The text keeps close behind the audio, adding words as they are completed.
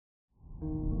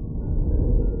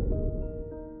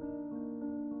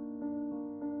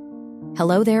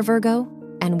Hello there, Virgo,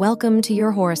 and welcome to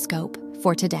your horoscope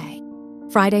for today,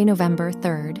 Friday, November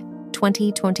 3rd,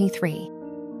 2023.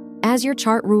 As your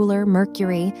chart ruler,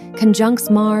 Mercury, conjuncts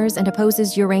Mars and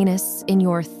opposes Uranus in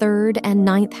your 3rd and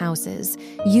 9th houses,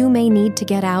 you may need to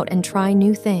get out and try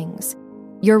new things.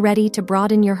 You're ready to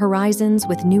broaden your horizons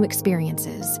with new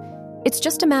experiences. It's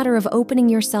just a matter of opening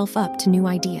yourself up to new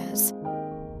ideas.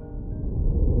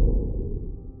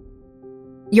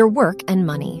 Your work and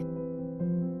money.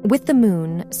 With the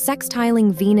moon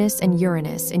sextiling Venus and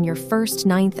Uranus in your 1st,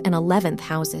 9th, and 11th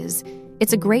houses,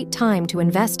 it's a great time to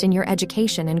invest in your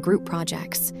education and group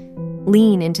projects.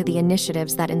 Lean into the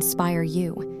initiatives that inspire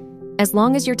you. As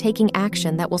long as you're taking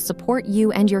action that will support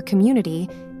you and your community,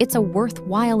 it's a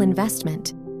worthwhile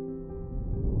investment.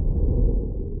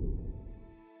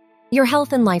 Your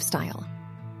health and lifestyle.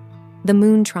 The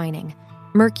moon trining,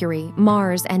 Mercury,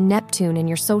 Mars, and Neptune in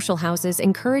your social houses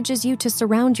encourages you to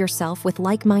surround yourself with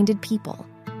like-minded people.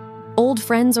 Old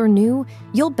friends or new,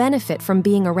 you'll benefit from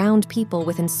being around people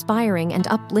with inspiring and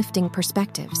uplifting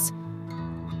perspectives.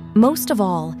 Most of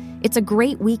all, it's a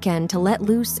great weekend to let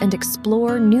loose and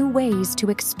explore new ways to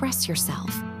express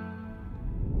yourself.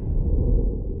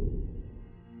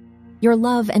 Your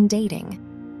love and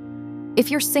dating. If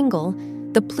you're single,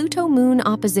 the Pluto-Moon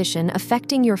opposition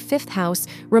affecting your 5th house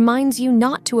reminds you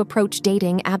not to approach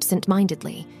dating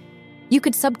absent-mindedly. You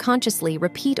could subconsciously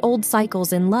repeat old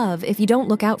cycles in love if you don't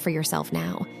look out for yourself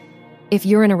now. If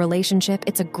you're in a relationship,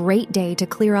 it's a great day to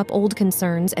clear up old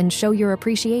concerns and show your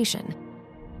appreciation.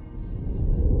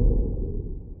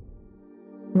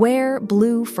 Wear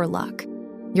blue for luck.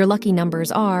 Your lucky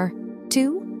numbers are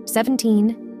 2,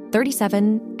 17,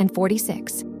 37, and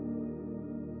 46.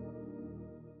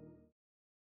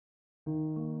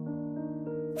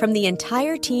 From the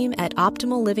entire team at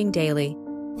Optimal Living Daily,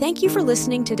 thank you for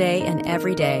listening today and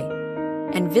every day.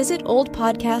 And visit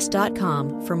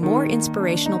oldpodcast.com for more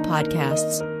inspirational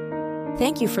podcasts.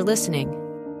 Thank you for listening.